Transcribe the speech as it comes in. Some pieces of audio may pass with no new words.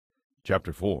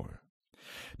Chapter 4.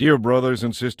 Dear brothers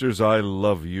and sisters, I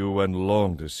love you and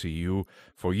long to see you,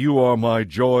 for you are my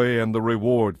joy and the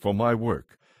reward for my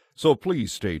work. So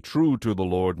please stay true to the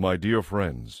Lord, my dear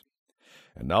friends.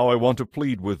 And now I want to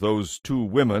plead with those two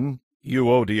women,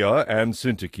 Euodia and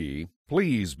Syntyche.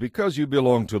 Please, because you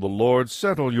belong to the Lord,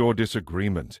 settle your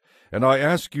disagreement. And I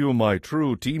ask you, my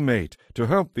true teammate, to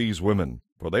help these women,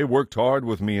 for they worked hard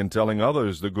with me in telling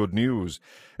others the good news,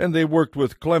 and they worked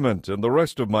with Clement and the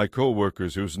rest of my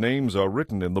co-workers whose names are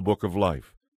written in the book of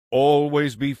life.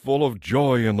 Always be full of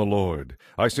joy in the Lord.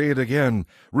 I say it again,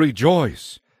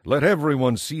 rejoice. Let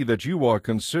everyone see that you are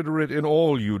considerate in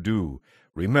all you do.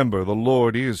 Remember, the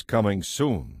Lord is coming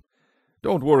soon.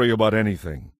 Don't worry about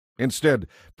anything. Instead,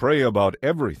 pray about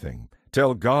everything.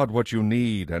 Tell God what you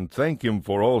need and thank Him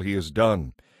for all He has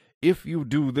done. If you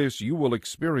do this, you will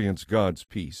experience God's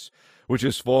peace, which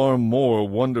is far more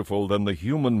wonderful than the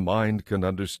human mind can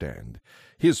understand.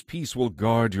 His peace will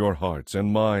guard your hearts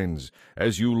and minds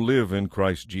as you live in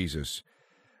Christ Jesus.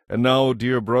 And now,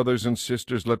 dear brothers and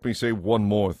sisters, let me say one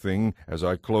more thing as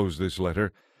I close this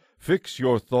letter. Fix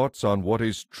your thoughts on what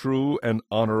is true and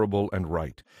honorable and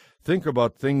right. Think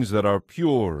about things that are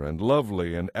pure and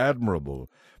lovely and admirable.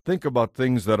 Think about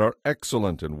things that are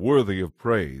excellent and worthy of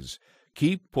praise.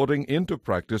 Keep putting into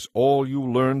practice all you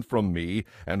learned from me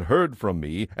and heard from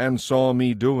me and saw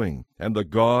me doing, and the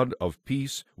God of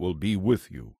peace will be with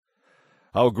you.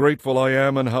 How grateful I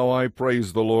am and how I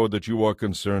praise the Lord that you are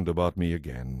concerned about me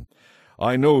again.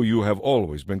 I know you have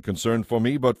always been concerned for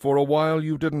me, but for a while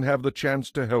you didn't have the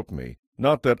chance to help me.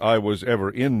 Not that I was ever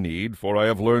in need, for I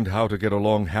have learned how to get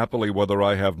along happily whether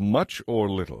I have much or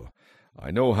little.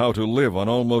 I know how to live on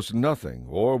almost nothing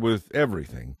or with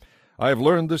everything. I have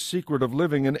learned the secret of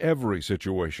living in every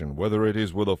situation, whether it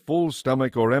is with a full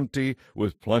stomach or empty,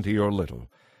 with plenty or little.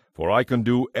 For I can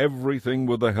do everything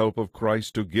with the help of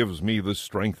Christ who gives me the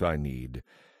strength I need.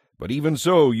 But even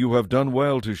so, you have done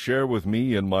well to share with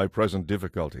me in my present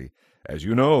difficulty. As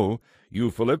you know, you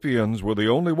Philippians were the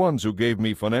only ones who gave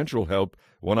me financial help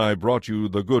when I brought you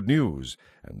the good news,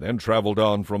 and then traveled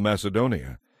on from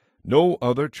Macedonia. No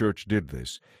other church did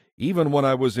this. Even when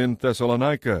I was in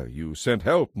Thessalonica, you sent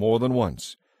help more than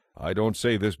once. I don't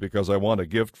say this because I want a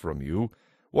gift from you.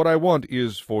 What I want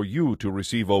is for you to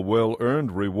receive a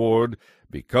well-earned reward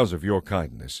because of your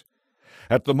kindness.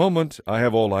 At the moment, I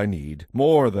have all I need,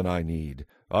 more than I need.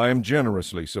 I am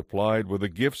generously supplied with the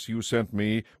gifts you sent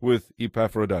me with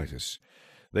Epaphroditus.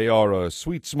 They are a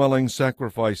sweet-smelling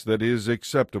sacrifice that is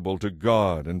acceptable to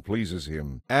God and pleases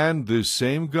Him. And this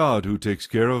same God who takes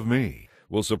care of me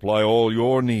will supply all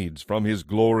your needs from His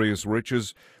glorious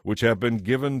riches, which have been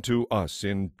given to us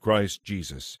in Christ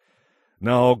Jesus.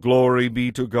 Now glory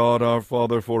be to God our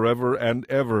Father forever and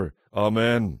ever.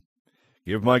 Amen.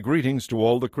 Give my greetings to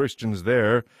all the Christians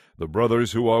there. The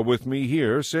brothers who are with me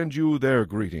here send you their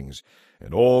greetings,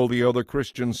 and all the other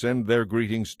Christians send their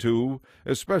greetings too,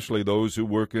 especially those who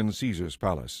work in Caesar's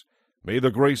palace. May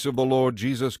the grace of the Lord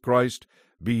Jesus Christ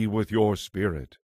be with your spirit.